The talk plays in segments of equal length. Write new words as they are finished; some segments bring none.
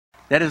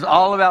that is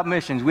all about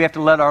missions. We have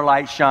to let our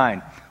light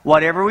shine.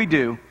 Whatever we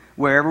do,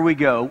 wherever we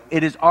go,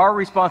 it is our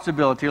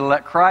responsibility to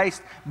let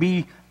Christ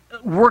be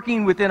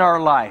working within our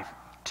life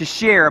to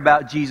share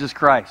about Jesus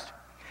Christ.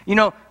 You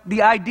know,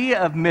 the idea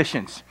of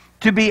missions,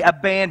 to be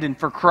abandoned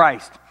for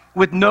Christ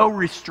with no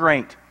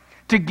restraint,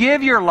 to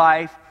give your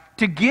life,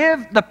 to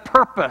give the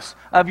purpose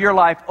of your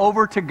life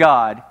over to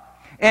God.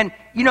 And,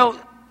 you know,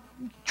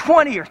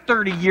 20 or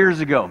 30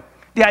 years ago,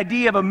 the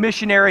idea of a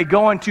missionary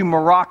going to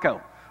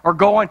Morocco or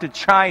going to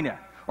China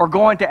or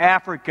going to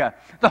Africa,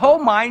 the whole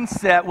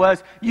mindset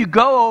was you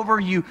go over,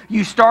 you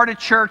start a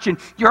church, and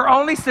you're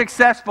only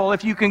successful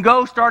if you can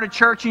go start a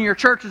church and your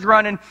church is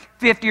running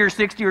 50 or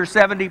 60 or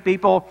 70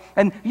 people,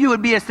 and you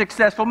would be a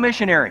successful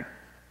missionary.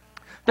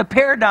 The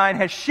paradigm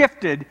has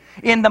shifted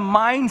in the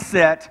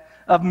mindset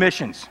of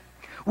missions.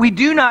 We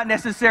do not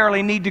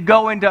necessarily need to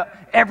go into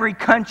every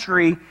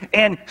country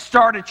and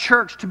start a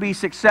church to be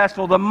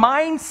successful. The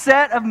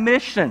mindset of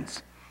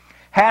missions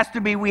has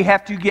to be we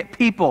have to get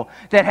people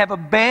that have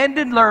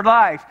abandoned their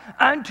life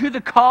unto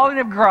the calling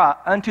of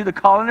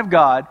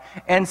God,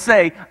 and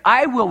say,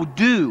 I will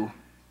do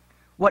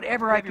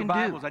whatever I can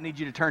do. I need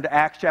you to turn to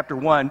Acts chapter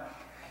 1.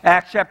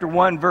 Acts chapter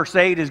 1 verse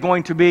 8 is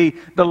going to be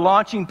the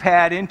launching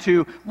pad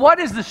into what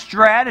is the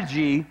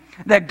strategy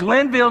that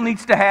Glenville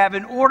needs to have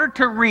in order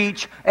to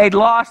reach a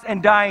lost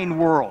and dying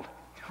world.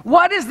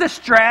 What is the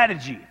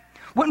strategy?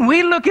 When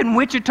we look in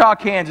Wichita,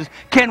 Kansas,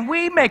 can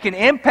we make an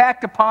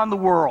impact upon the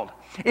world?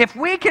 If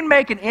we can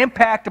make an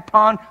impact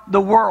upon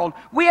the world,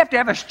 we have to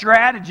have a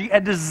strategy,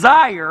 a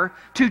desire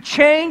to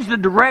change the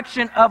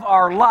direction of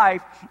our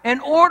life in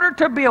order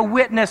to be a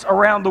witness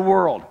around the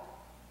world.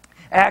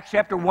 Acts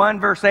chapter 1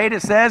 verse 8,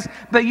 it says,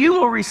 but you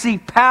will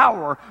receive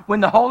power when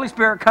the Holy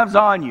Spirit comes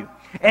on you,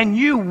 and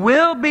you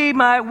will be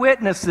my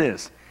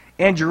witnesses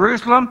in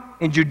Jerusalem,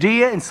 in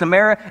Judea, in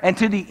Samaria, and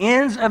to the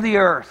ends of the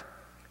earth.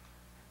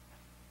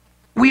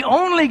 We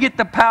only get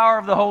the power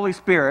of the Holy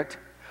Spirit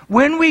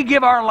when we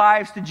give our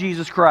lives to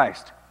Jesus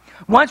Christ.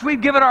 Once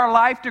we've given our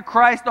life to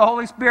Christ, the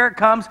Holy Spirit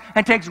comes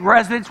and takes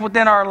residence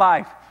within our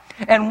life.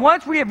 And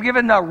once we have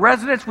given the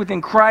residence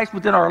within Christ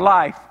within our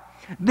life,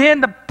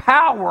 then the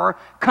power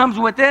comes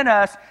within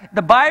us.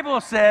 The Bible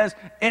says,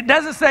 it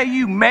doesn't say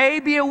you may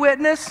be a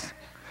witness,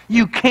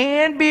 you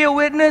can be a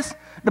witness.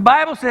 The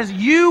Bible says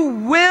you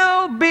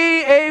will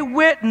be a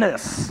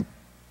witness.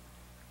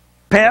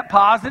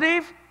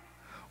 Positive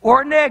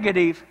or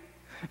negative,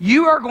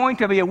 you are going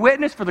to be a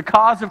witness for the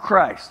cause of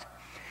Christ.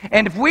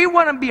 And if we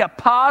want to be a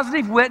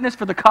positive witness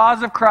for the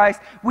cause of Christ,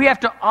 we have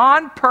to,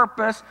 on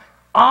purpose,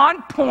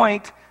 on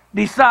point,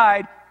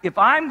 decide, if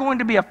I'm going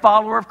to be a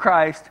follower of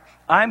Christ,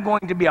 I'm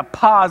going to be a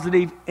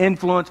positive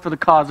influence for the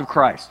cause of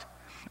Christ.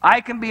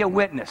 I can be a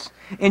witness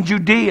in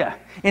Judea,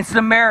 in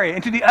Samaria,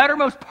 and to the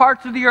uttermost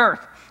parts of the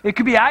earth. It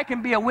could be I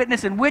can be a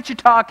witness in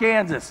Wichita,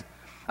 Kansas.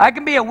 I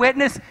can be a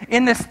witness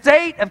in the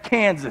state of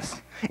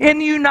Kansas, in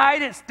the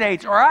United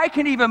States, or I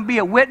can even be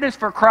a witness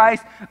for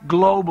Christ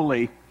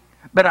globally.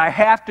 But I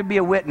have to be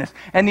a witness.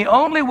 And the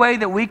only way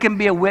that we can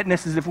be a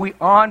witness is if we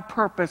on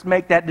purpose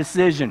make that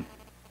decision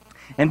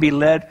and be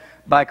led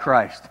by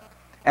Christ.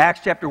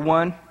 Acts chapter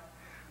 1,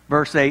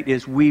 verse 8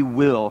 is we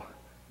will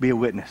be a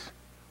witness.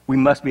 We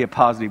must be a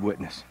positive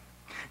witness.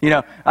 You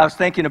know, I was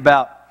thinking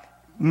about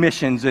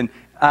missions, and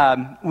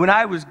when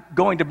I was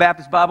going to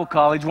Baptist Bible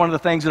College, one of the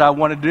things that I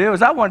wanted to do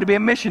is I wanted to be a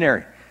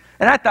missionary.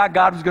 And I thought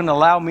God was going to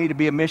allow me to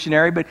be a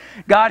missionary, but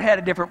God had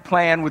a different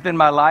plan within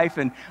my life,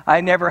 and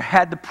I never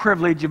had the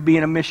privilege of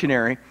being a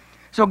missionary.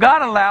 So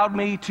God allowed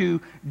me to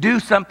do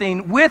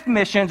something with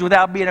missions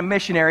without being a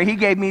missionary. He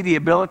gave me the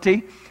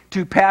ability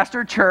to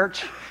pastor a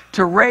church,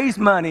 to raise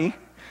money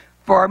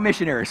for our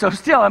missionaries. So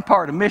still I'm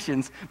part of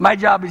missions. My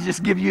job is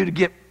just give you to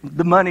get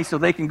the money so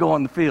they can go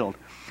on the field.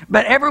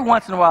 But every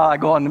once in a while I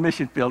go on the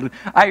mission field.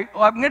 I'm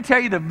going to tell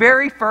you the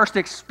very first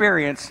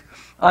experience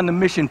on the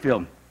mission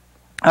field.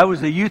 I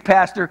was a youth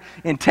pastor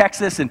in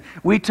Texas, and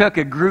we took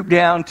a group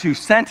down to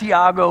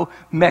Santiago,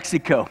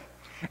 Mexico.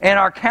 And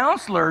our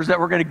counselors that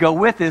were going to go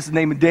with us,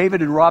 named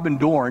David and Robin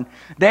Dorn,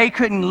 they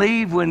couldn't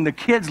leave when the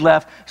kids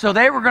left, so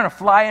they were going to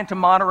fly into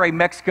Monterrey,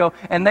 Mexico,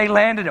 and they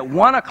landed at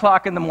 1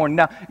 o'clock in the morning.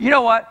 Now, you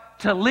know what?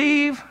 To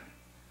leave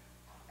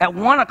at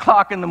 1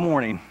 o'clock in the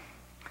morning,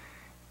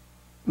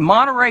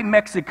 Monterrey,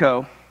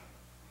 Mexico,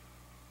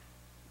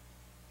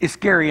 is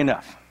scary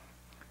enough.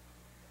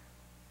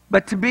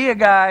 But to be a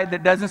guy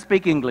that doesn't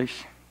speak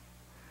English,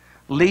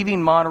 leaving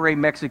Monterrey,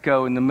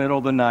 Mexico in the middle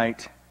of the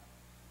night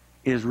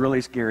is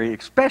really scary,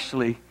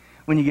 especially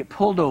when you get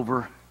pulled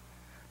over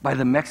by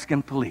the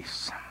Mexican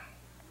police,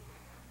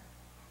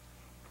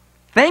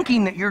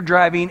 thinking that you're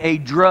driving a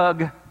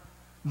drug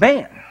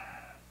van,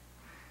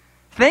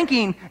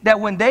 thinking that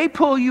when they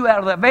pull you out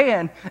of that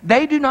van,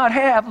 they do not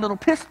have little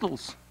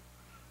pistols.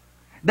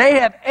 They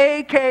have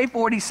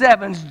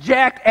AK-47s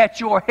jacked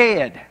at your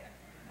head.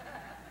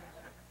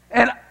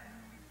 And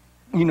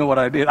you know what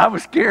I did? I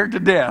was scared to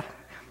death,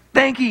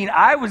 thinking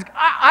I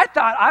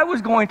thought I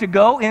was going to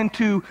go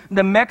into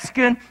the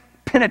Mexican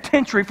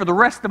penitentiary for the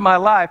rest of my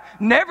life,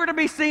 never to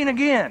be seen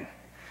again.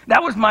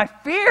 That was my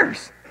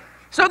fears.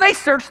 So they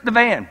searched the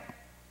van.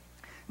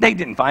 They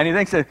didn't find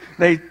anything, so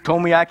they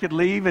told me I could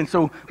leave, and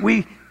so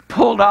we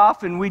pulled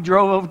off and we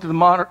drove over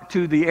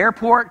to the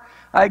airport.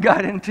 I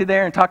got into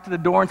there and talked to the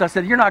Dorns. I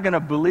said, you're not going to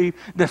believe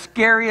the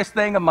scariest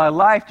thing of my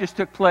life just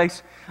took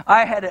place.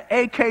 I had an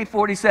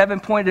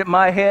AK-47 pointed at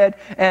my head,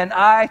 and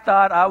I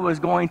thought I was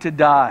going to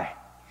die.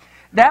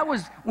 That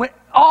was when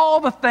all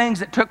the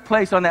things that took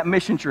place on that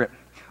mission trip,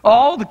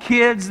 all the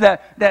kids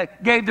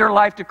that gave their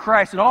life to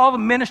Christ, and all the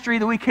ministry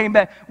that we came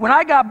back. When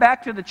I got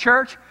back to the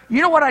church,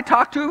 you know what I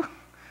talked to?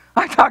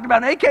 I talked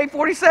about an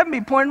AK-47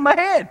 being pointed at my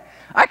head.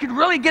 I could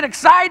really get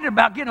excited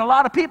about getting a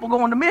lot of people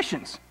going to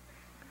missions.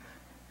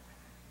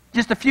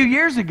 Just a few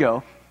years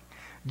ago,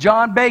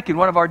 John Bacon,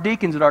 one of our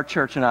deacons at our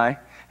church, and I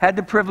had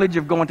the privilege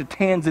of going to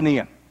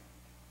Tanzania.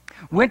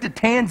 Went to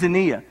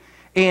Tanzania,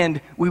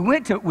 and we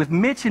went with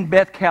Mitch and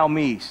Beth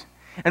Calmes.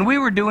 And we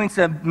were doing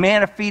some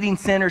manna feeding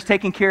centers,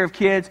 taking care of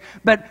kids.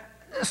 But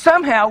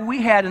somehow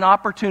we had an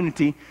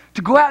opportunity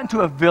to go out into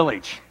a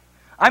village.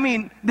 I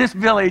mean, this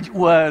village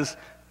was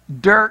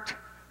dirt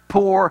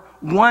poor,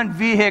 one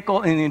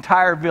vehicle in the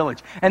entire village.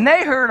 And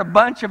they heard a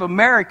bunch of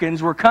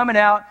Americans were coming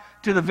out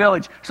to the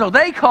village. So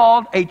they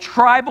called a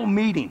tribal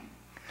meeting.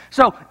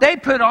 So they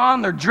put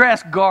on their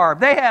dress garb.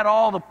 They had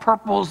all the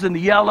purples and the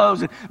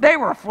yellows, and they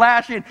were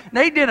flashing.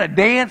 They did a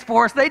dance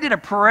for us. They did a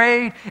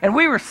parade, and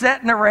we were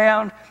sitting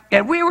around,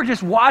 and we were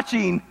just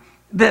watching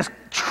this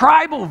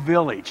tribal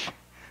village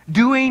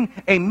doing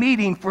a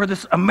meeting for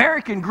this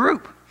American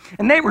group.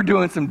 And they were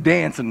doing some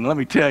dancing, let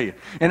me tell you.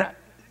 And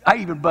I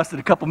even busted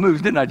a couple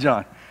moves, didn't I,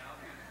 John?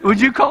 Would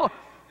you call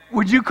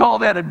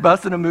that a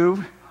busting a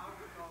move?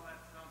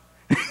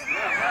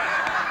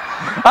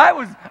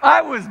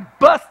 I was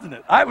busting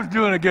it. I was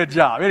doing a good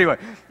job. Anyway,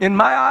 in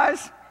my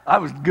eyes, I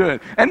was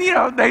good. And, you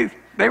know,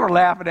 they were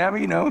laughing at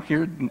me, you know,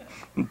 here,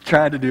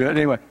 trying to do it.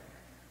 Anyway,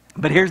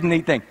 but here's the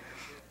neat thing.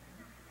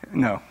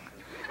 No.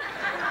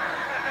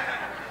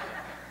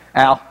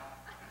 Al.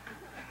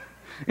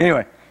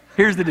 Anyway,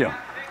 here's the deal.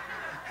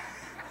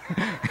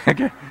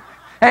 Okay.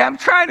 Hey, I'm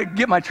trying to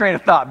get my train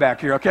of thought back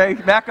here, okay?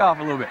 Back off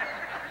a little bit.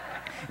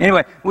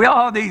 Anyway, we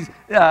all have these,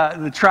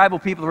 the tribal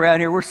people around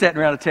here. We're sitting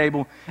around a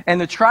table, and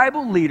the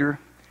tribal leader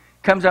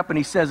comes up and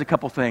he says a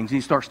couple things.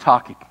 He starts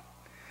talking.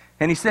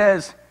 And he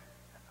says,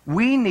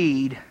 we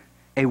need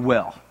a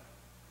well.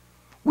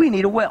 We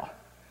need a well.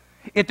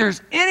 If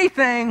there's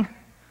anything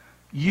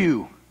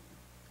you,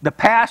 the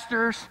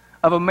pastors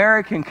of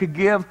America, could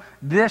give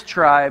this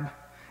tribe,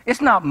 it's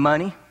not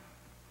money,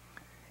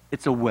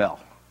 it's a well.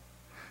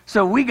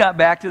 So we got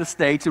back to the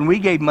States and we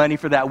gave money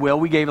for that well.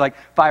 We gave like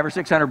 $500 or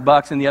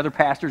 $600, and the other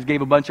pastors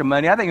gave a bunch of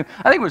money. I think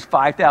it was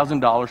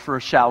 $5,000 for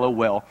a shallow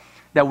well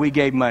that we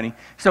gave money.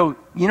 So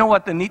you know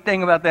what the neat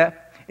thing about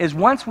that is?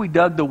 Once we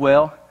dug the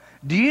well,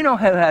 do you know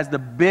who has the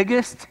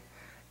biggest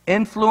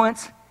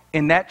influence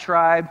in that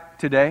tribe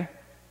today?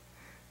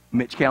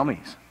 Mitch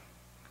Calmes.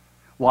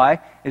 Why?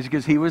 It's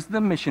because he was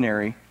the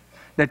missionary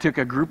that took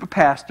a group of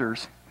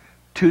pastors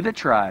to the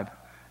tribe,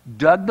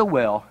 dug the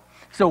well,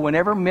 so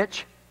whenever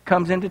Mitch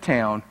comes into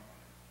town,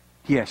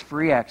 he has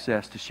free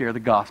access to share the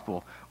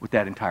gospel with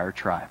that entire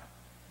tribe.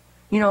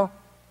 You know,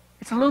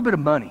 it's a little bit of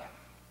money.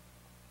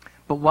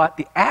 But what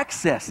the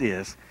access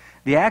is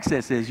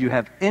you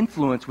have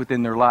influence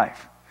within their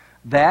life.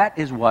 That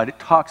is what it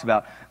talks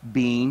about,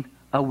 being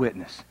a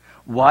witness.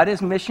 What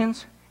is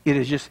missions? It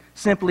is just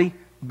simply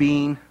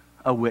being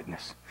a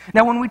witness.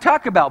 Now, when we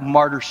talk about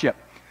martyrship,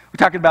 we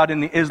talk about in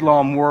the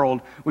Islam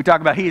world, we talk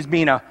about he is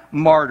being a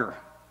martyr.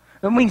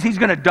 That means he's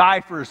going to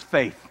die for his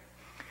faith.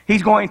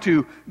 He's going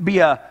to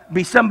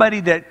be somebody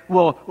that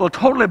will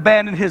totally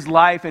abandon his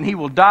life, and he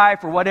will die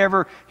for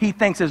whatever he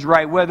thinks is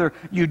right. Whether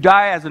you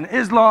die as an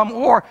Islam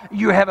or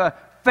you have a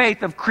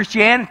faith of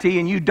Christianity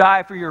and you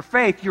die for your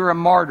faith, you're a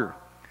martyr.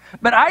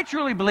 But I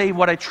truly believe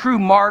what a true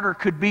martyr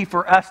could be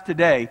for us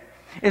today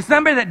is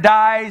somebody that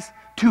dies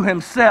to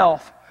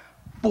himself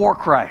for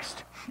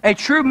Christ. A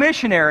true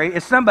missionary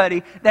is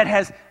somebody that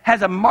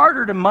has a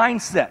martyrdom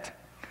mindset.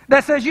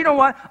 That says, you know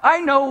what,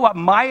 I know what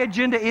my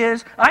agenda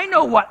is, I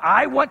know what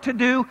I want to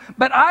do,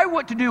 but I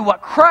want to do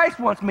what Christ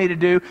wants me to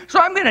do, so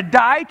I'm going to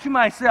die to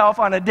myself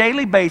on a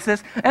daily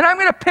basis, and I'm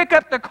going to pick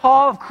up the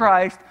call of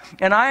Christ,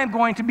 and I am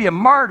going to be a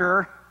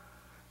martyr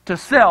to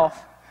self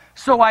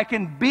so I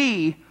can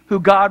be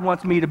who God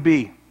wants me to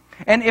be.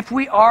 And if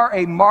we are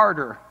a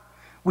martyr,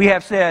 we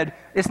have said,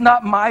 it's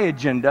not my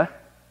agenda,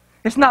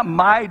 it's not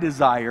my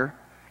desire,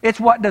 it's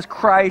what does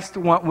Christ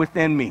want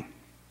within me.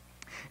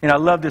 And I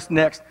love this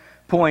next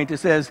point. It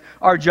says,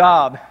 our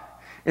job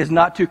is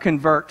not to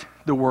convert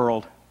the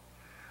world.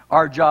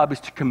 Our job is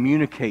to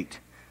communicate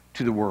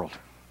to the world.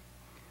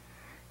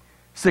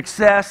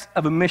 Success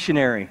of a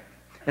missionary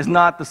is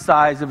not the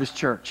size of his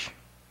church.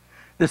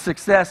 The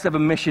success of a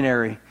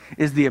missionary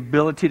is the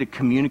ability to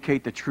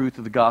communicate the truth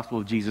of the gospel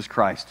of Jesus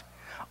Christ.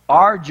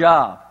 Our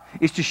job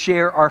is to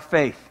share our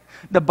faith.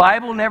 The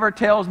Bible never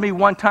tells me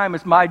one time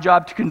it's my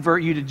job to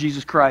convert you to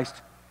Jesus Christ.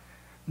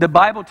 The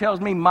Bible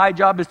tells me my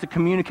job is to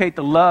communicate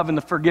the love and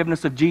the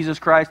forgiveness of Jesus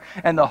Christ,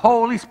 and the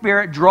Holy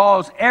Spirit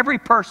draws every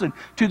person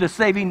to the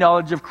saving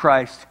knowledge of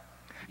Christ.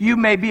 You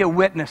may be a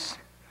witness.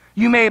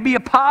 You may be a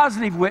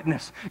positive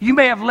witness. You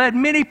may have led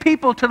many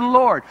people to the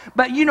Lord.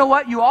 But you know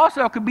what? You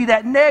also could be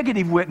that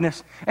negative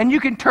witness. And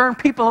you can turn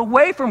people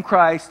away from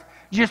Christ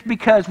just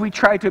because we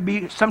try to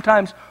be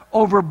sometimes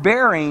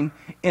overbearing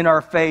in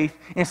our faith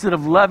instead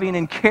of loving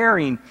and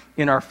caring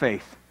in our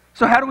faith.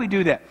 So how do we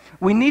do that?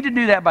 We need to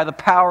do that by the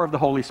power of the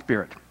Holy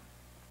Spirit.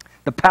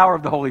 The power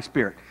of the Holy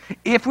Spirit.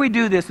 If we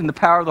do this in the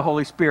power of the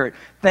Holy Spirit,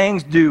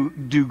 things do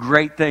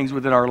great things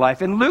within our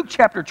life. In Luke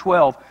chapter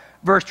 12,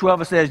 verse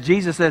 12, it says,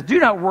 Jesus says, "Do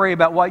not worry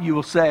about what you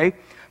will say,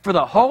 for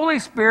the Holy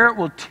Spirit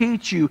will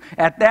teach you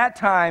at that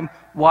time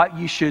what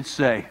you should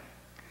say."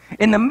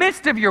 In the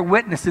midst of your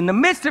witness, in the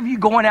midst of you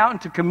going out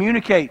and to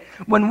communicate,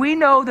 when we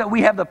know that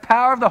we have the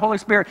power of the Holy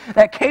Spirit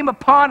that came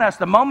upon us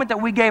the moment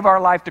that we gave our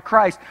life to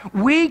Christ,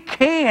 we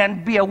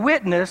can be a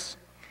witness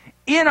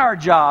in our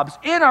jobs,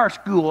 in our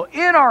school,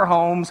 in our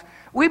homes.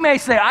 We may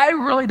say, I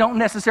really don't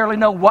necessarily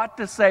know what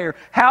to say or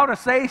how to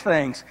say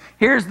things.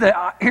 Here's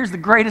the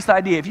greatest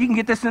idea. If you can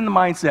get this in the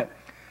mindset.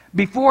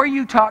 Before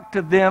you talk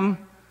to them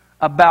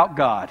about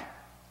God,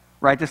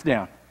 write this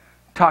down.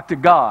 Talk to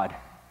God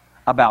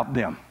about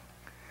them.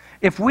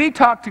 If we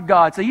talk to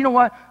God, say, you know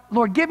what,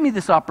 Lord, give me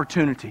this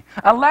opportunity.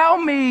 Allow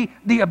me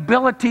the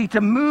ability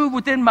to move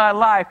within my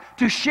life,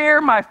 to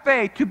share my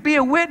faith, to be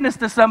a witness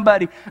to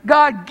somebody.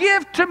 God,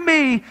 give to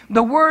me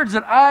the words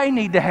that I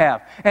need to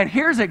have. And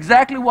here's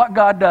exactly what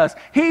God does.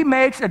 He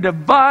makes a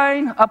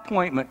divine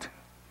appointment.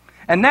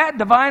 And that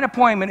divine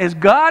appointment is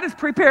God is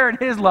preparing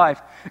His life.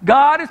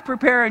 God is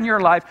preparing your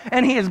life.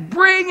 And He is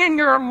bringing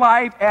your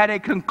life at a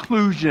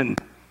conclusion.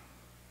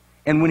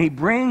 And when He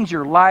brings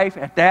your life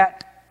at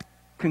that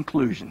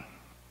conclusion,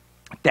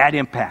 that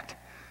impact,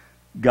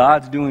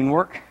 God's doing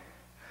work,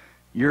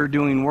 you're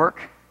doing work,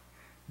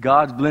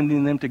 God's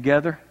blending them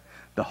together,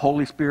 the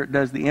Holy Spirit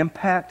does the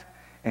impact,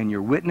 and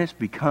your witness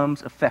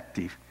becomes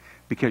effective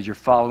because you're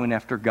following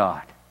after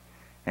God,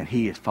 and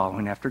He is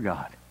following after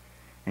God,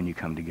 and you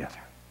come together.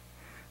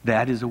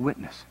 That is a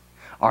witness.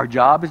 Our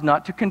job is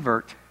not to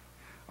convert.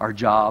 Our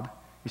job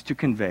is to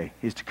convey,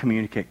 is to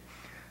communicate.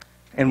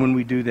 And when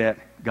we do that,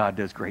 God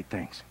does great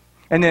things.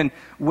 And then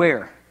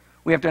where?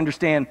 We have to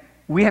understand,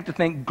 we have to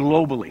think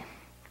globally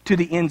to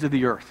the ends of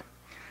the earth.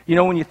 You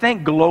know, when you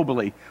think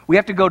globally, we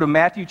have to go to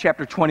Matthew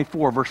chapter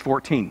 24, verse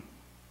 14.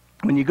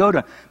 When you go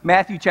to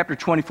Matthew chapter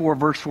 24,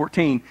 verse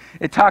 14,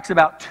 it talks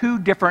about two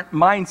different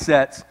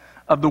mindsets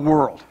of the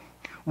world.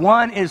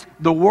 One is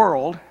the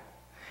world,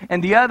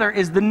 and the other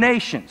is the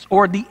nations,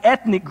 or the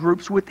ethnic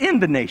groups within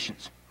the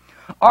nations.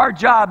 Our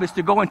job is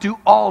to go into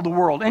all the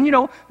world. And you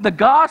know, the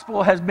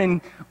gospel has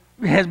been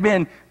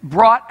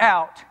brought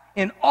out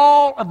in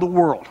all of the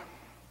world.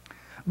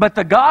 But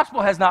the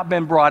gospel has not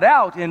been brought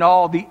out in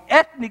all the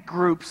ethnic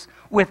groups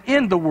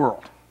within the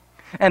world.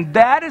 And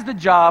that is the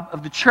job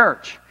of the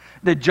church.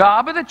 The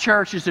job of the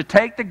church is to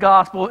take the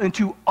gospel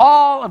into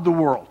all of the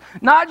world.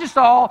 Not just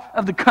all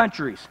of the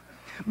countries,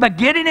 but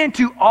getting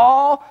into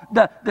all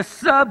the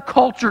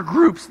subculture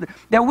groups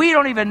that we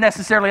don't even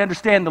necessarily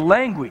understand the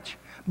language.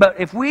 But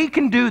if we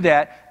can do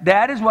that,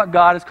 that is what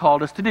God has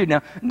called us to do.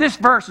 Now, this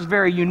verse is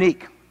very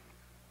unique.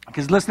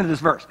 Because listen to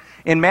this verse.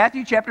 In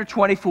Matthew chapter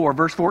 24,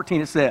 verse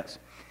 14, it says,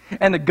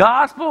 "And the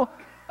gospel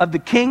of the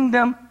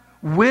kingdom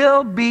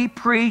will be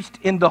preached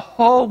in the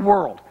whole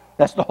world."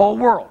 That's the whole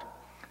world.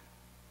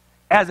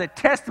 "As a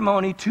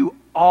testimony to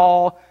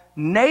all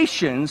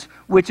nations,"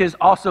 which is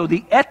also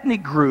the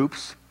ethnic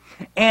groups,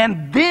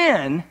 "and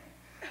then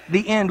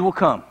the end will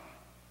come."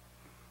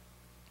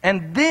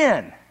 And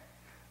then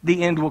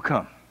the end will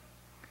come.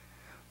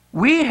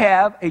 We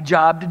have a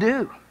job to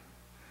do.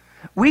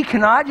 We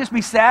cannot just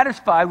be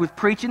satisfied with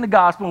preaching the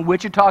gospel in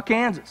Wichita,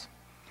 Kansas.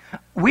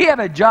 We have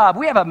a job.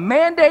 We have a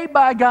mandate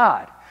by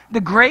God.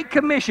 The Great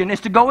Commission is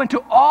to go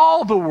into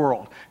all the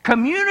world,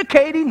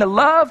 communicating the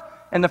love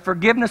and the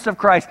forgiveness of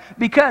Christ.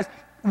 Because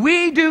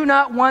we do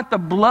not want the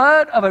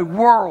blood of a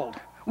world.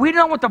 We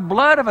don't want the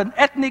blood of an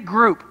ethnic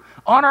group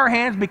on our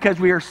hands because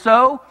we are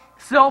so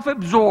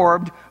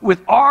self-absorbed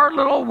with our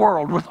little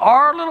world, with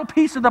our little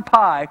piece of the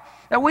pie,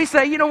 that we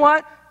say, you know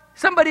what?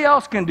 Somebody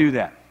else can do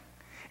that.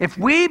 If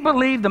we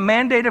believe the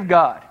mandate of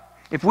God,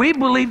 if we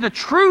believe the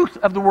truth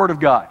of the Word of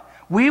God,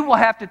 we will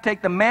have to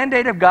take the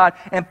mandate of God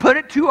and put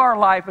it to our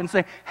life and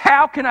say,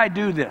 how can I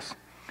do this?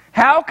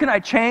 How can I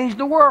change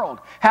the world?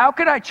 How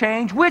can I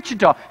change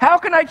Wichita? How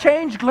can I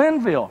change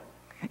Glenville?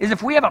 Is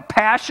if we have a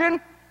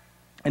passion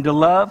and a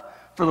love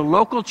for the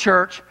local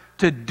church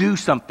to do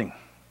something,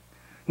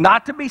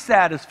 not to be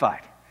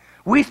satisfied.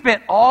 We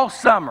spent all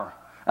summer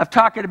of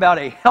talking about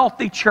a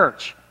healthy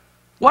church.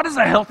 What does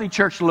a healthy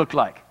church look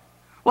like?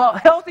 Well, a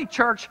healthy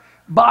church,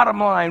 bottom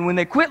line, when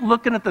they quit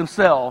looking at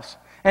themselves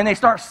and they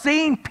start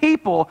seeing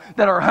people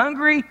that are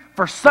hungry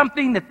for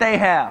something that they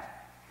have,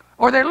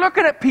 or they're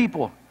looking at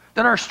people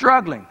that are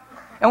struggling,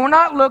 and we're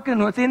not looking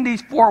within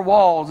these four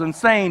walls and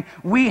saying,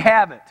 we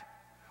have it.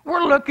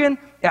 We're looking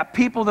at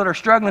people that are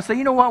struggling and say,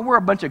 you know what, we're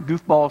a bunch of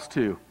goofballs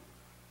too.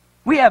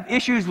 We have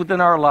issues within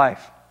our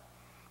life.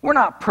 We're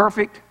not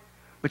perfect,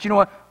 but you know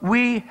what?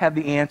 We have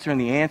the answer, and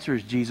the answer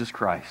is Jesus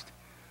Christ.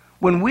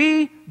 When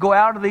we go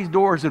out of these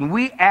doors and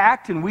we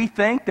act and we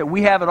think that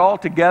we have it all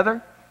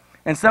together,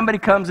 and somebody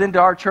comes into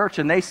our church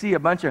and they see a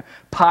bunch of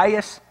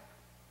pious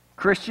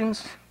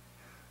Christians,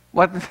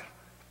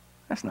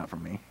 that's not for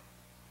me.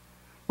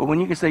 But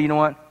when you can say, you know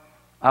what,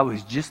 I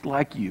was just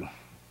like you,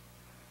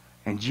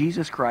 and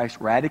Jesus Christ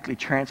radically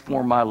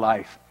transformed my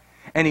life,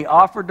 and He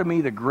offered to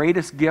me the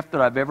greatest gift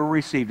that I've ever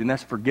received, and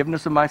that's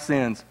forgiveness of my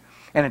sins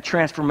and a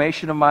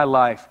transformation of my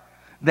life.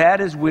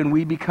 That is when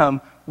we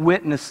become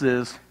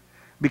witnesses,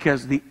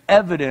 because the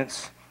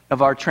evidence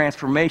of our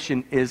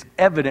transformation is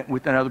evident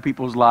within other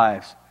people's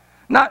lives.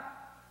 Not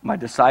my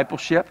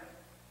discipleship,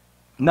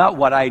 not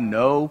what I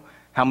know,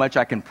 how much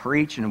I can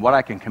preach and what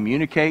I can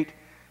communicate.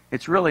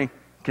 It's really,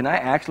 can I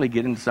actually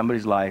get into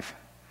somebody's life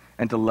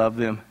and to love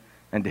them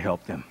and to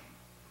help them?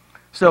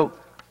 So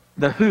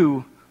the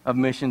who of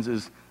missions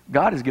is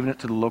God has given it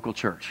to the local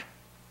church.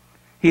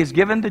 He has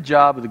given the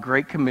job of the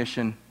Great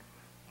Commission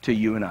to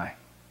you and I.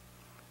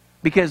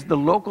 Because the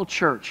local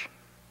church,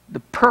 the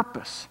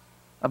purpose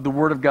of the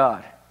Word of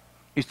God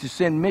is to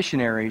send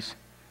missionaries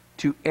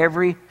to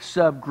every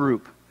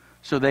subgroup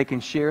so they can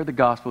share the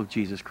gospel of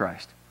Jesus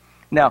Christ.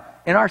 Now,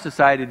 in our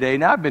society today,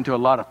 now I've been to a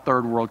lot of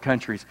third world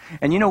countries,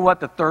 and you know what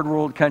the third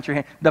world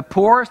country, the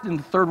poorest in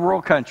the third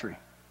world country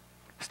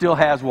still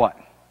has what?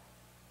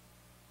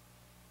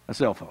 A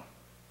cell phone.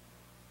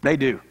 They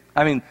do.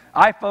 I mean,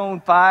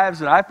 iPhone 5s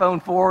and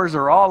iPhone 4s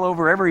are all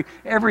over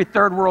every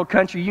third world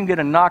country. You can get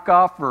a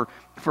knockoff for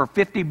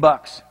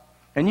 $50.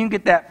 And you can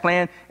get that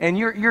plan, and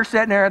you're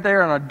sitting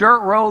there on a dirt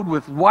road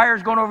with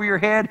wires going over your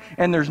head,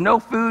 and there's no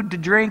food to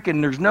drink,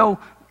 and there's no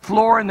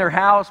floor in their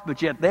house,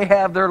 but yet they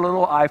have their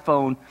little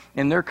iPhone,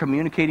 and they're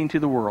communicating to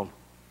the world.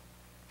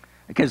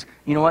 Because,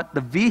 you know what?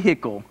 The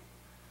vehicle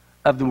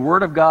of the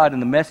Word of God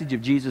and the message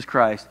of Jesus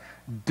Christ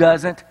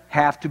doesn't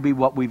have to be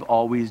what we've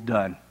always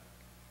done.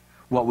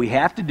 What we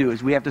have to do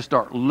is we have to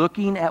start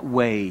looking at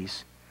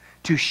ways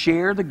to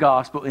share the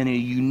gospel in a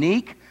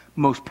unique,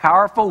 most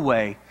powerful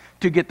way,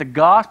 to get the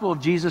gospel of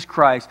Jesus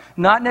Christ,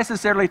 not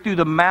necessarily through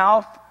the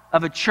mouth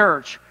of a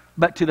church,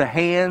 but to the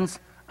hands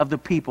of the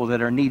people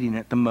that are needing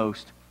it the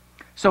most.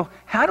 So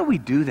how do we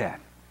do that?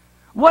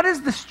 What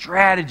is the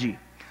strategy?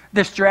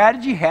 The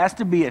strategy has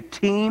to be a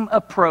team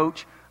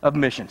approach of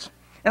missions.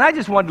 And I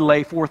just wanted to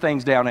lay 4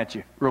 things down at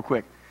you real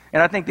quick.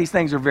 And I think these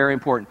things are very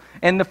important.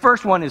 And the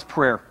first one is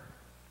prayer.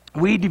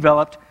 We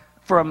developed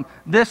from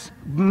this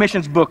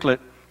missions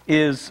booklet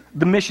is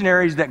the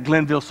missionaries that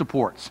Glenville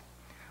supports.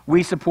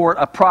 We support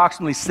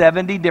approximately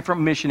 70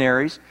 different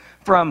missionaries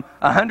from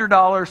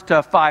 $100 to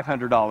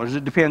 $500.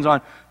 It depends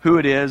on who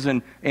it is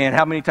and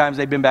how many times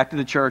they've been back to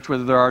the church,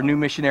 whether there are new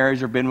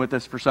missionaries or been with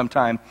us for some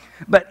time.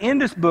 But in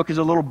this book is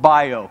a little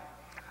bio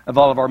of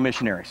all of our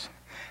missionaries.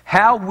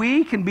 How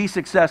we can be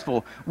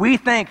successful. We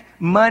think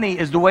money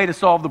is the way to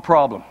solve the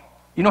problem.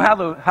 You know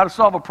how to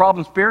solve a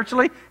problem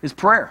spiritually? Is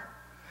prayer.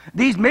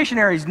 These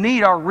missionaries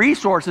need our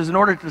resources in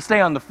order to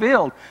stay on the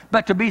field.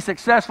 But to be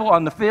successful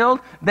on the field,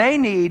 they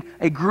need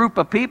a group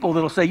of people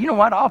that will say, you know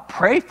what, I'll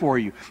pray for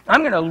you.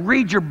 I'm going to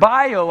read your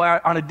bio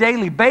on a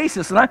daily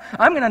basis, and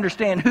I'm going to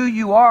understand who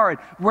you are and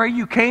where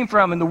you came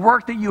from and the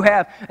work that you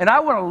have. And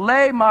I want to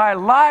lay my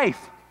life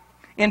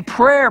in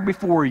prayer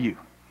before you.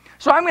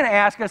 So I'm going to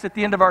ask us at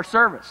the end of our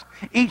service,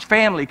 each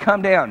family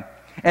come down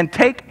and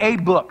take a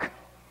book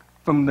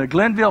from the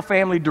Glenville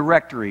Family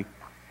Directory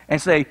and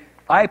say,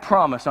 I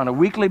promise on a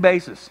weekly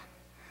basis,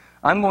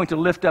 I'm going to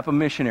lift up a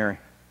missionary.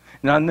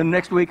 And on the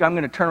next week, I'm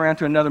going to turn around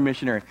to another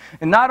missionary.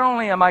 And not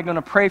only am I going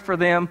to pray for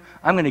them,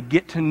 I'm going to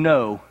get to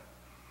know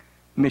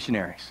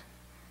missionaries.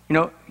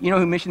 You know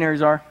who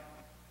missionaries are?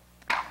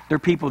 They're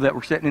people that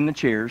were sitting in the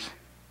chairs.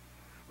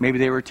 Maybe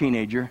they were a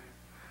teenager.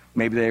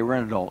 Maybe they were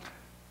an adult.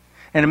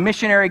 And a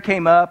missionary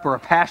came up, or a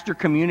pastor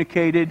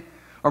communicated,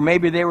 or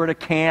maybe they were at a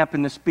camp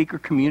and the speaker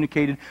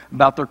communicated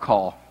about their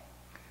call.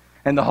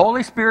 And the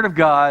Holy Spirit of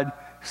God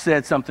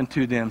said something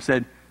to them,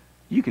 said,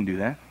 you can do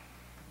that.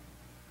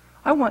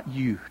 I want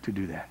you to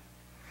do that.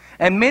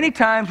 And many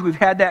times we've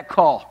had that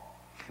call.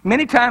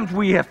 Many times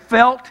we have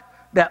felt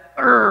that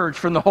urge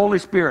from the Holy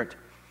Spirit.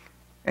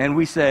 And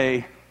we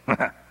say,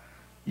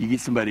 you get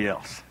somebody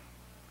else.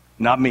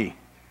 Not me.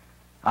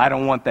 I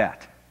don't want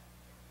that.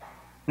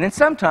 And then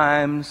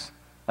sometimes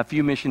a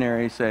few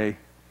missionaries say,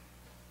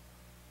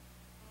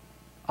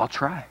 I'll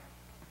try.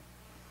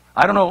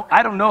 I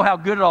don't know how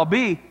good it'll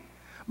be,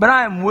 but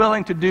I am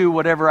willing to do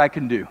whatever I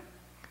can do.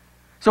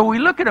 So we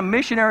look at a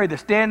missionary that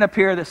stands up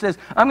here that says,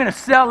 I'm going to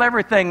sell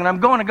everything, and I'm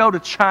going to go to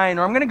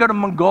China, or I'm going to go to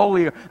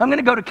Mongolia, or I'm going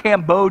to go to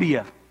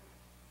Cambodia.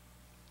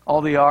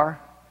 All they are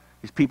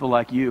is people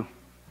like you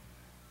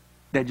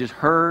that just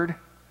heard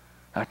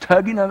a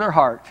tugging of their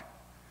heart,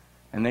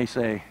 and they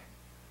say,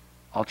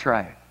 I'll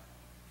try it.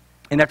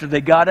 And after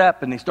they got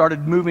up and they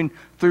started moving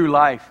through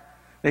life,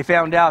 they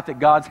found out that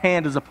God's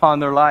hand is upon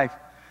their life.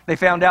 They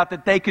found out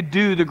that they could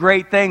do the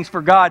great things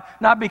for God,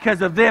 not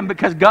because of them,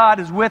 because God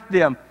is with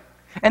them.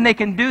 And they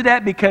can do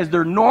that because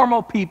they're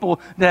normal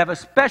people that have a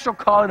special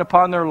calling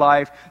upon their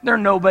life. They're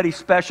nobody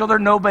special. They're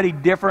nobody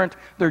different.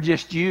 They're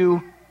just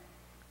you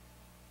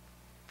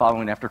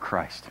following after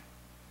Christ.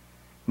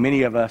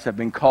 Many of us have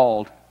been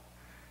called.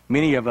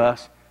 Many of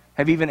us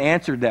have even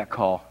answered that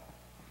call.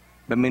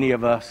 But many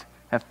of us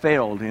have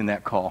failed in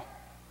that call.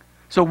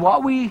 So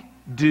what we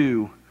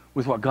do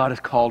with what God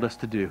has called us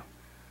to do,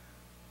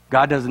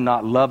 God does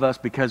not love us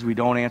because we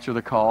don't answer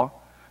the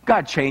call.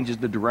 God changes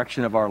the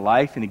direction of our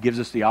life, and He gives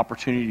us the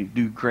opportunity to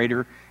do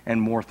greater and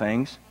more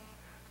things.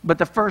 But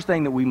the first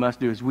thing that we must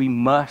do is we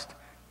must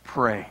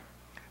pray.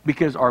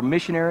 Because our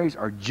missionaries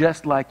are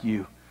just like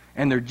you,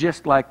 and they're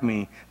just like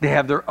me. They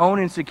have their own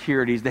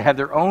insecurities. They have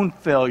their own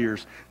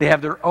failures. They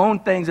have their own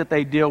things that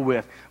they deal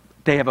with.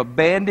 They have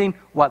abandoned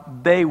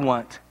what they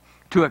want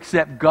to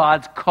accept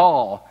God's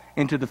call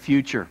into the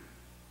future.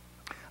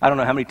 I don't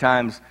know how many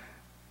times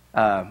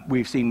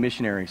we've seen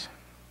missionaries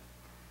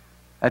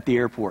at the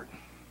airport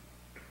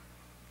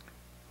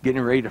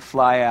getting ready to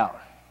fly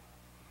out.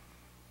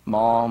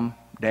 Mom,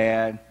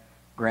 dad,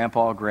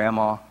 grandpa,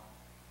 grandma,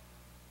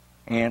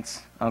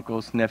 aunts,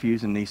 uncles,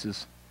 nephews, and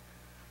nieces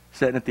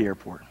sitting at the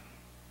airport.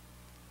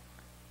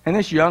 And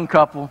this young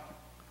couple,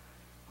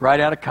 right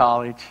out of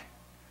college,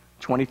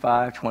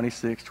 25,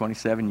 26,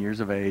 27 years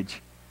of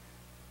age,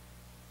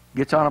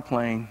 gets on a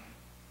plane,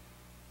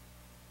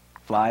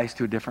 flies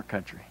to a different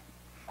country.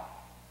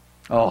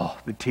 Oh,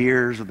 the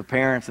tears of the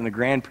parents and the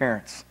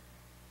grandparents.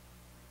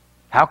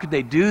 How could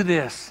they do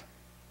this?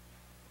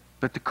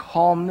 But the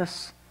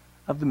calmness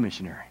of the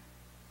missionary.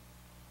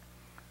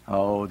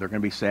 Oh, they're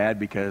going to be sad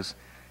because,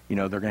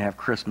 they're going to have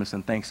Christmas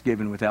and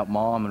Thanksgiving without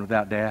mom and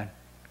without dad.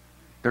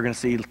 They're going to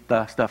see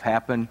stuff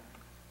happen.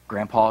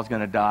 Grandpa's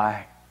going to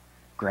die.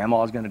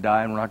 Grandma's going to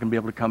die, and we're not going to be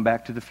able to come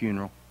back to the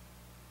funeral.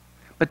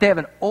 But they have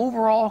an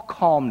overall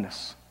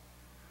calmness.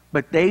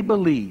 But they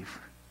believe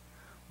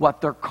what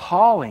their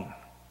calling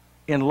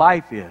in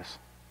life is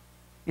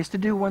to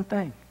do one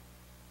thing: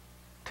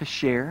 to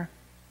share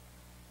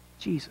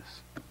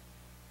Jesus.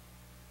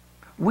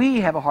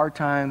 We have a hard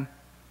time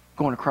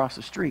going across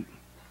the street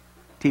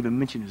to even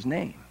mention His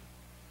name.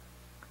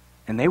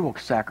 And they will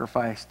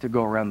sacrifice to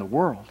go around the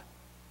world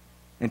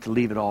and to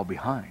leave it all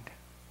behind.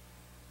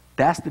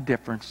 That's the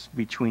difference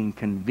between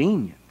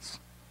convenience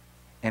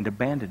and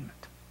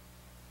abandonment.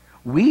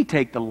 We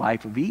take the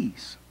life of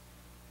ease.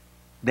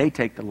 They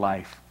take the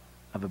life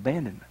of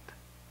abandonment.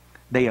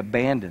 They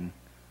abandon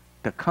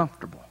the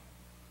comfortable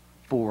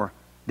for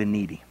the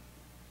needy.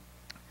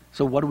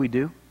 So what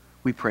do?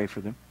 We pray for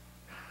them.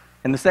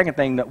 And the second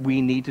thing that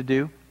we need to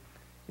do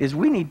is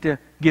we need to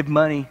give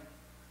money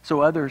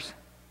so others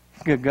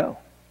can go.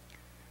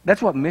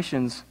 That's what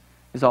missions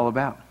is all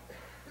about.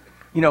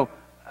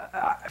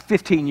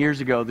 15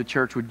 years ago, the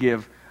church would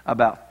give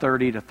about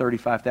 $30,000 to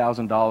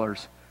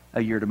 $35,000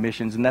 a year to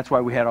missions, and that's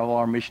why we had all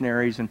our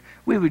missionaries, and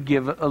we would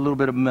give a little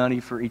bit of money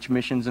for each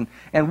missions.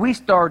 And we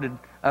started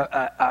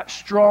a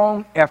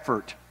strong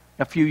effort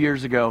a few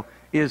years ago.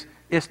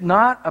 It's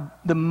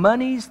not the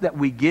monies that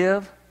we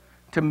give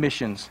to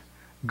missions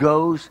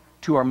goes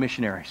to our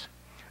missionaries,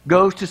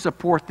 goes to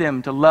support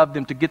them, to love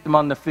them, to get them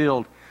on the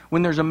field.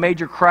 When there's a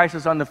major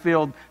crisis on the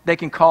field, they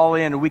can call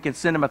in and we can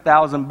send them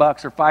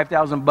 $1,000 or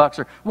 $5,000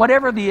 or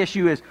whatever the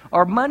issue is.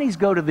 Our monies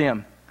go to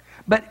them.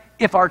 But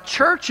if our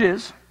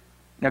churches,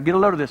 now get a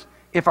load of this,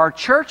 if our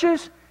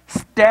churches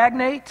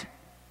stagnate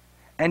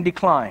and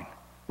decline,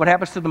 what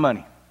happens to the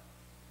money?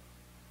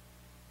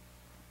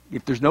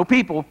 If there's no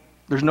people,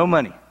 there's no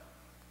money.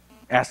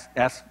 Ask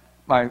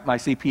my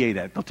CPA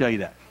that. They'll tell you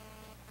that.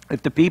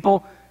 If the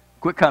people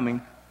quit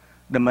coming,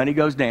 the money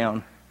goes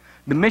down.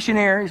 The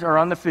missionaries are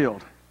on the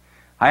field.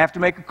 I have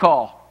to make a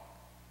call.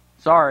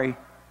 Sorry,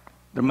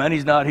 the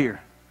money's not here.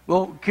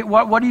 Well,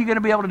 what are you going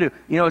to be able to do?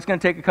 It's going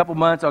to take a couple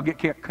months. I'll get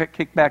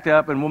kicked back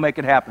up and we'll make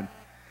it happen.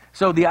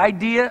 So the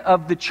idea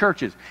of the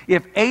churches,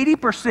 if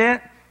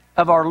 80%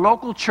 of our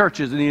local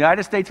churches in the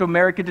United States of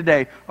America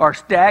today are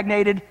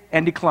stagnated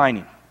and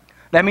declining,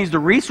 that means the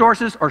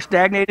resources are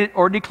stagnated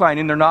or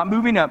declining. They're not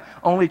moving up.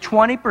 Only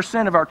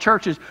 20% of our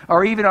churches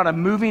are even on a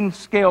moving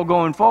scale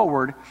going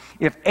forward.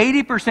 If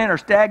 80% are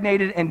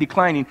stagnated and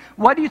declining,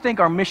 what do you think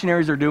our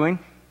missionaries are doing?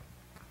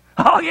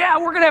 Oh yeah,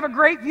 we're going to have a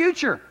great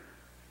future.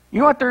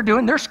 You know what they're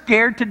doing? They're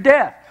scared to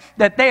death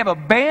that they have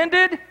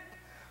abandoned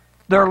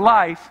their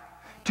life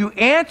to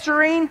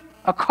answering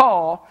a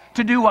call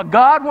to do what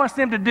God wants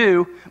them to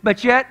do,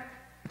 but yet,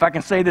 if I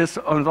can say this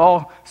with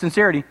all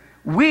sincerity,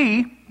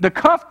 we, the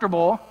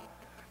comfortable,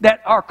 that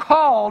are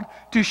called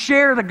to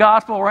share the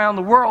gospel around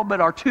the world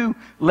but are too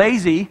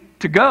lazy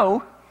to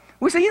go,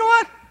 we say, you know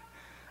what?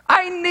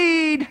 I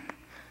need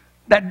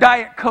that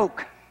Diet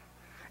Coke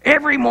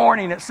every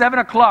morning at 7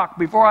 o'clock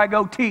before I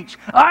go teach.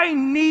 I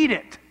need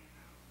it.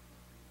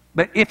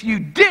 But if you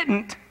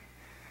didn't,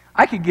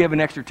 I could give an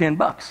extra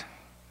 $10.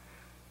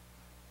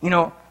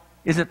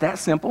 Is it that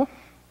simple?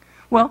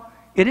 Well,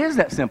 it is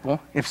that simple.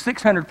 If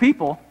 600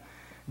 people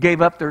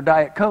gave up their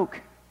Diet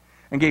Coke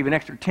and gave an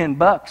extra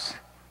 $10,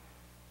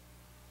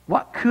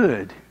 what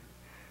could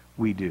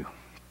we do?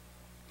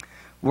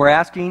 We're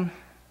asking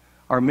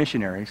our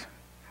missionaries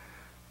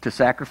to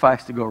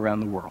sacrifice to go around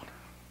the world.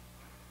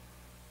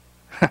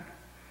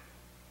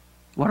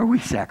 What are we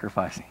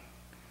sacrificing?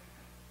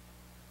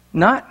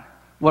 Not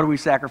What are we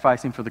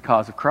sacrificing for the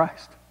cause of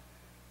Christ?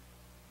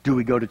 Do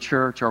we go to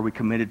church? Are we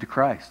committed to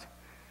Christ?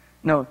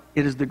 No,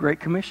 it is the Great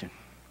Commission.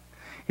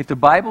 If the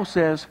Bible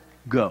says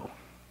go,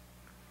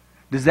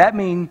 does that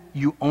mean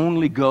you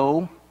only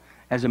go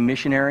as a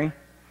missionary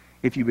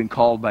if you've been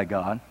called by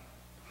God?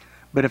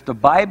 But if the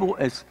Bible,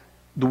 as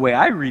the way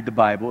I read the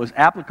Bible, is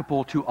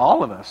applicable to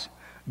all of us,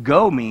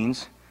 go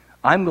means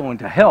I'm going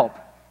to help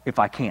if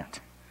I can't.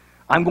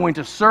 I'm going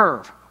to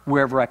serve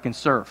wherever I can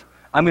serve.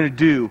 I'm going to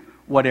do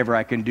whatever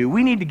I can do.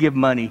 We need to give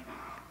money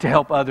to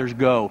help others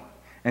go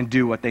and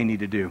do what they need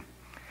to do.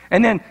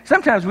 And then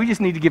sometimes we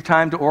just need to give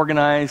time to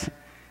organize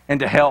and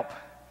to help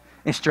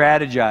and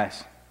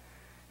strategize.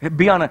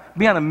 Be on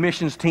a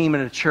missions team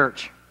at a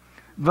church.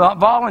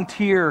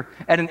 Volunteer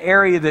at an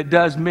area that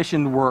does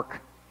mission work.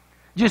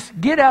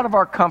 Just get out of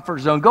our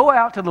comfort zone. Go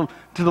out to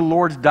the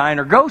Lord's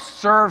diner. Go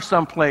serve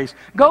someplace.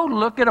 Go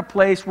look at a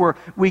place where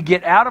we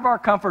get out of our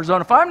comfort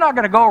zone. If I'm not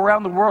going to go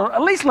around the world,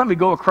 at least let me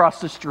go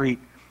across the street.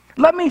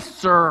 Let me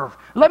serve.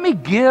 Let me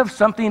give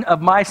something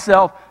of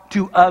myself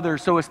to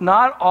others so it's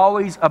not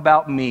always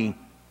about me.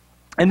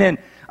 And then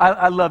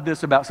I love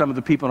this about some of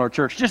the people in our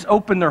church. Just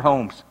open their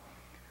homes.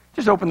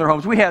 Just open their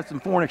homes. We have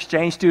some foreign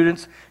exchange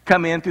students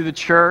come in through the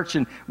church,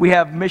 and we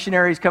have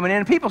missionaries coming in.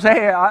 And people say,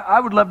 hey, I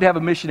would love to have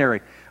a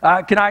missionary.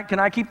 Can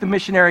I keep the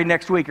missionary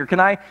next week? Or can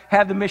I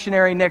have the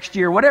missionary next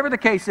year? Whatever the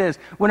case is,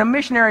 when a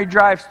missionary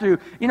drives through,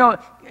 you know,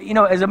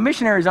 as a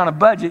missionary is on a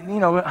budget,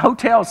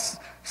 hotels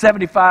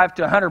 $75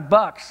 to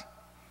 $100.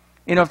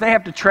 If they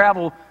have to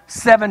travel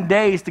 7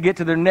 days to get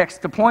to their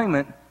next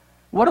appointment,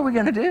 what are we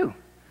going to do?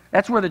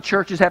 That's where the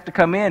churches have to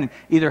come in and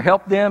either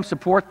help them,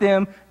 support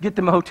them, get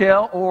them a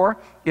hotel, or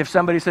if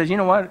somebody says, you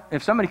know what,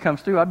 if somebody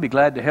comes through, I'd be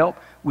glad to help.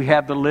 We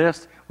have the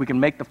list. We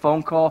can make the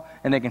phone call,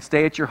 and they can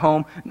stay at your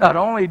home. Not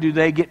only do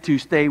they get to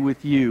stay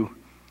with you,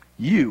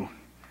 you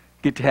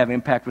get to have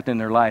impact within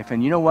their life.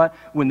 And you know what?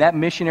 When that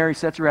missionary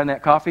sits around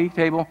that coffee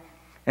table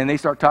and they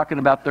start talking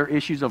about their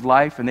issues of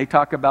life and they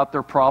talk about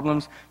their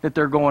problems that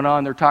they're going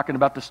on, they're talking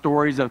about the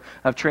stories of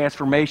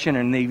transformation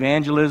and the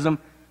evangelism,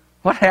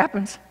 what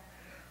happens?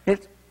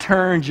 It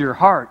turns your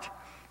heart.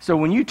 So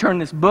when you turn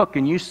this book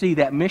and you see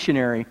that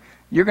missionary,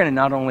 you're going to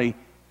not only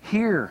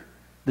hear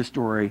the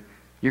story,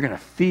 you're going to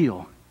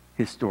feel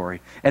his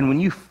story. And when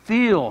you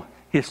feel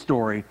his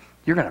story,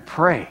 you're going to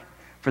pray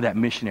for that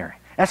missionary.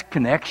 That's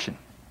connection.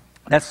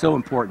 That's so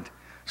important.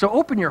 So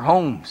open your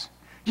homes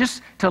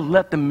just to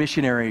let the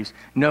missionaries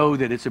know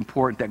that it's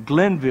important, that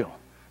Glenville,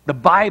 the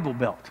Bible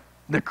Belt,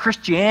 the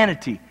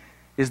Christianity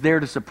is there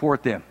to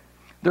support them.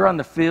 They're on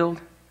the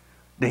field.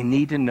 They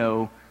need to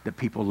know that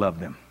people love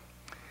them.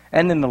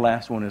 And then the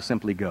last one is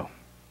simply go.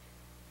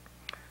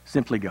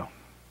 Simply go.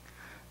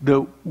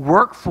 The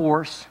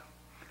workforce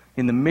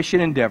in the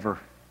mission endeavor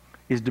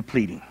is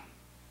depleting.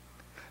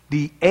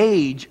 The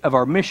age of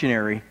our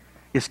missionary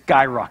is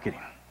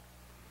skyrocketing.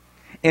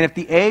 And if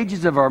the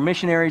ages of our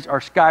missionaries are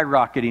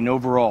skyrocketing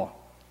overall,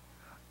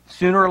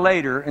 sooner or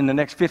later, in the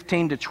next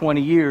 15 to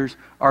 20 years,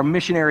 our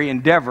missionary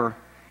endeavor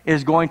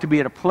is going to be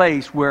at a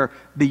place where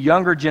the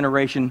younger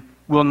generation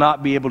will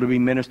not be able to be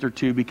ministered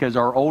to because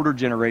our older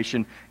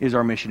generation is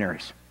our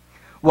missionaries.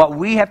 What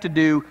we have to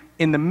do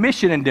in the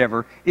mission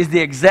endeavor is the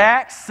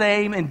exact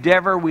same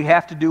endeavor we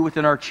have to do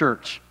within our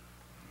church.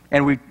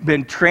 And we've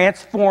been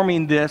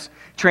transitioning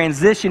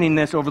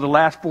this over the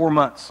last 4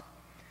 months.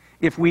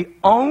 If we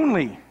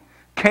only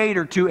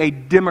cater to a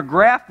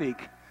demographic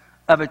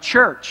of a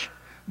church,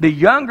 the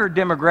younger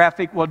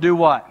demographic will do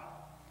what?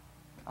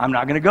 I'm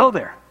not going to go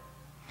there.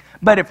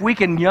 But if we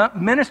can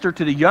minister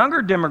to the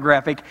younger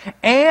demographic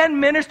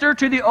and minister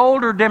to the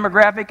older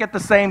demographic at the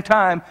same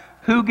time,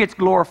 who gets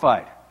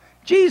glorified?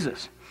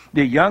 Jesus.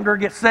 The younger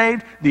get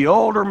saved, the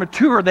older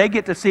mature, they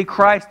get to see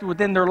Christ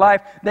within their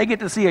life. They get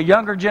to see a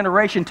younger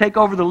generation take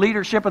over the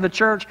leadership of the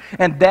church,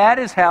 and that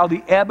is how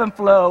the ebb and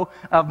flow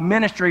of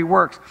ministry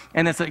works.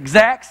 And it's the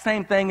exact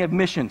same thing of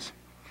missions.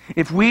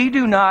 If we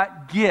do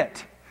not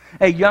get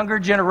a younger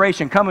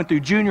generation coming through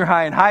junior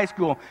high and high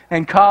school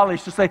and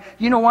college to say,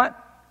 you know what?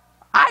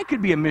 I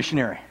could be a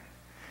missionary.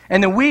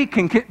 And then we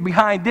can get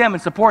behind them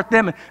and support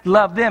them and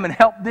love them and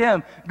help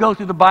them go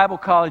through the Bible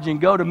college and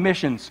go to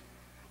missions.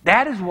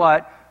 That is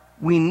what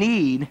we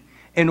need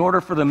in order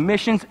for the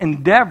missions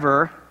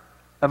endeavor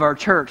of our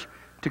church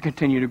to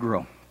continue to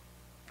grow,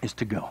 is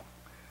to go.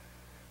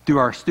 Through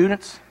our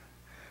students,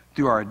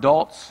 through our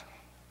adults,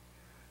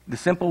 the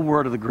simple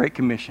word of the Great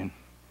Commission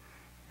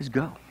is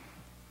go.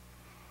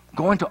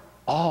 Go into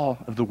all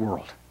of the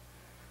world.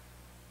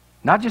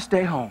 Not just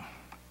stay home,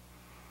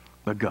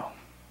 but go.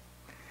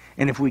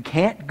 And if we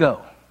can't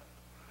go,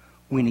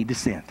 we need to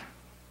send.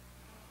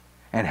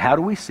 And how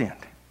do we send?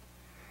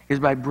 Is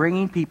by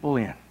bringing people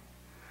in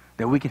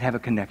that we can have a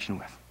connection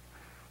with.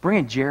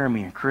 Bringing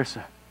Jeremy and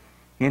Carissa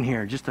in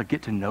here just to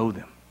get to know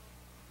them.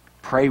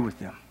 Pray with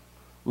them.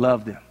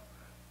 Love them.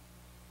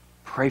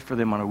 Pray for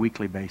them on a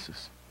weekly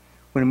basis.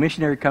 When a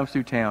missionary comes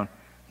through town,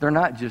 they're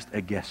not just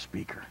a guest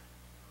speaker.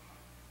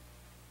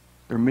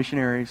 They're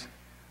missionaries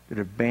that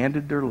have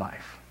abandoned their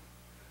life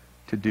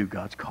to do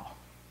God's call.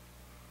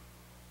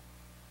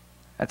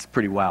 That's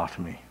pretty wow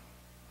to me.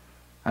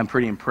 I'm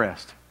pretty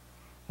impressed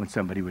when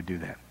somebody would do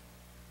that.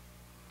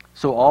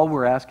 So all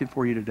we're asking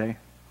for you today,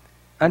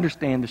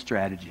 understand the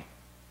strategy.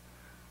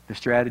 The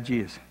strategy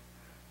is,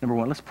 number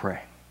one, let's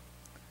pray.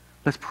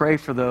 Let's pray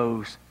for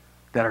those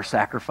that are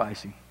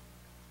sacrificing.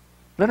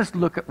 Let us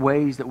look at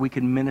ways that we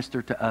can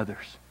minister to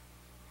others.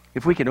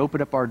 If we can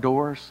open up our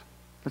doors,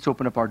 let's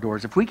open up our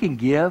doors. If we can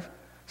give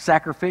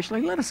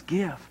sacrificially, let us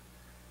give.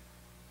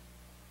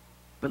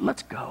 But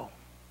let's go.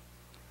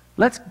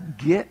 Let's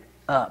get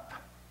up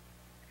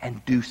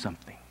and do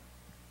something.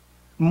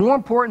 More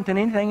important than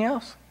anything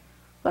else,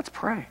 let's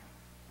pray.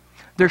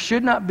 There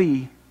should not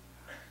be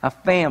a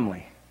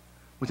family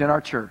within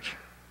our church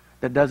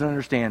that doesn't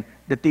understand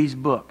that these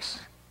books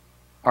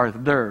are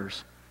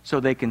theirs so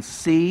they can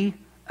see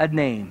a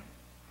name,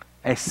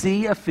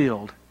 see a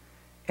field,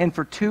 and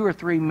for 2 or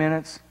 3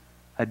 minutes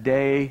a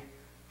day,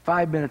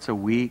 5 minutes a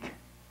week,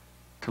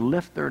 to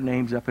lift their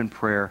names up in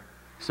prayer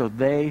so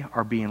they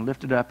are being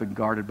lifted up and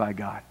guarded by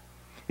God.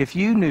 If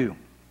you knew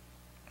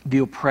the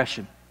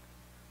oppression,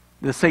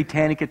 the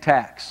satanic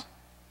attacks,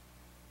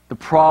 the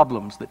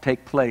problems that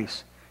take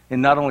place in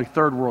not only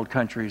third world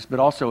countries, but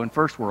also in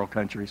first world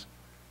countries,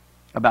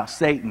 about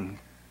Satan,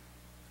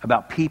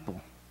 about people,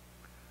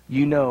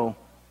 you know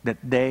that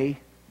they,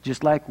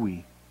 just like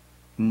we,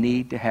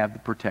 need to have the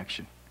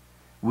protection.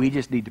 We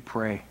just need to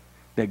pray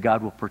that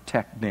God will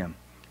protect them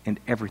in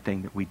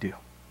everything that we do,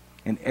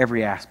 in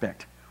every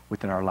aspect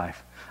within our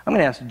life. I'm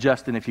going to ask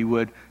Justin, if he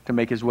would, to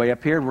make his way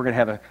up here, and we're going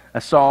to have a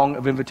song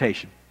of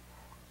invitation.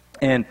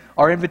 And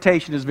our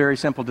invitation is very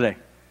simple today.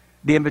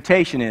 The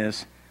invitation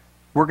is,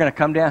 we're going to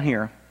come down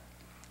here,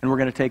 and we're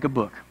going to take a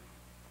book.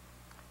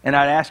 And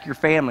I'd ask your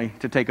family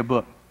to take a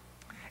book.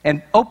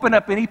 And open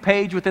up any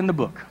page within the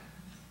book.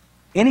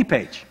 Any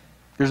page.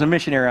 There's a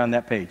missionary on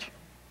that page.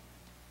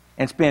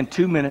 And spend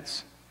 2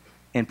 minutes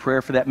in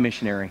prayer for that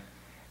missionary.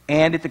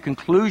 And at the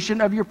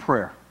conclusion of your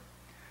prayer,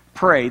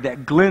 pray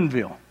that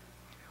Glenville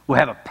will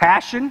have a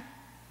passion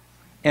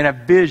and a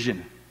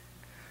vision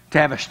to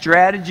have a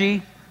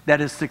strategy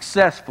that is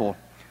successful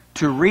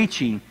to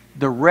reaching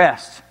the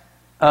rest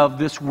of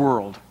this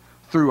world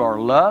through our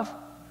love,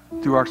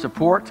 through our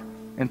support,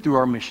 and through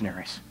our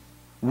missionaries.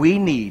 We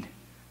need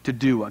to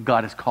do what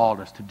God has called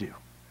us to do,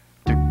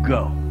 to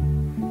go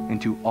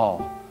into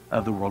all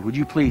of the world. Would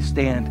you please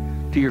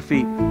stand to your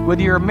feet?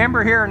 Whether you're a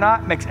member here or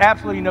not makes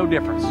absolutely no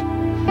difference.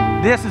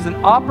 This is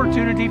an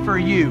opportunity for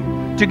you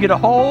to get a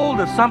hold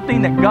of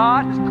something that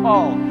God has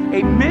called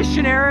a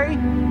missionary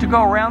to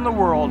go around the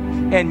world,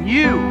 and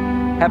you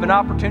have an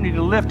opportunity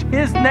to lift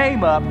His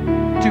name up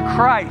to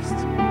Christ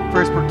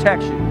for His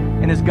protection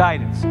and His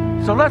guidance.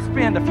 So let's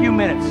spend a few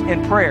minutes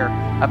in prayer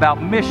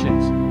about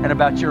missions and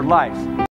about your life